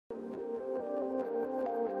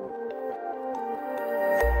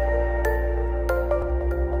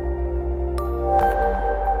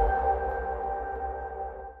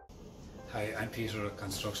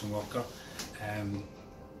construction worker.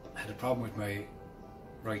 Had a problem with my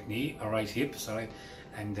right knee, or right hip, sorry,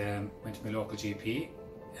 and went to my local GP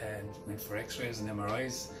and went for x-rays and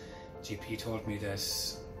MRIs. GP told me that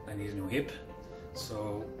I need a new hip,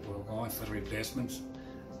 so we were going for the replacement.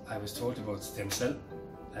 I was told about stem cell,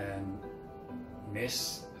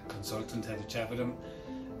 met a consultant, had a chat with him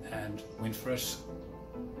and went for it,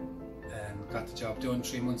 got the job done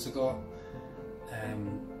 3 months ago.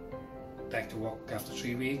 Back to work after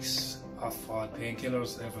 3 weeks, off all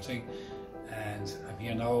painkillers and everything, and I'm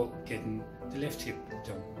here now getting the left hip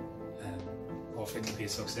done. Hopefully it'll be a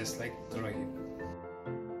success like the right hip.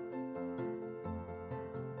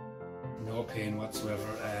 No pain whatsoever.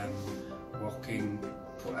 Working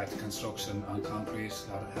at construction on concrete,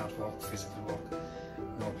 a lot of hard work, physical work.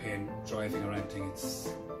 No pain driving or anything.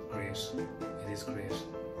 It's great. It is great.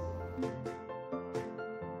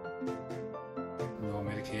 No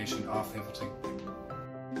medication, off everything.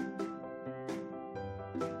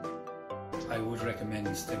 I would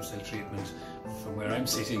recommend stem cell treatment. From where I'm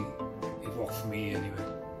sitting, it worked for me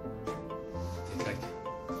anyway.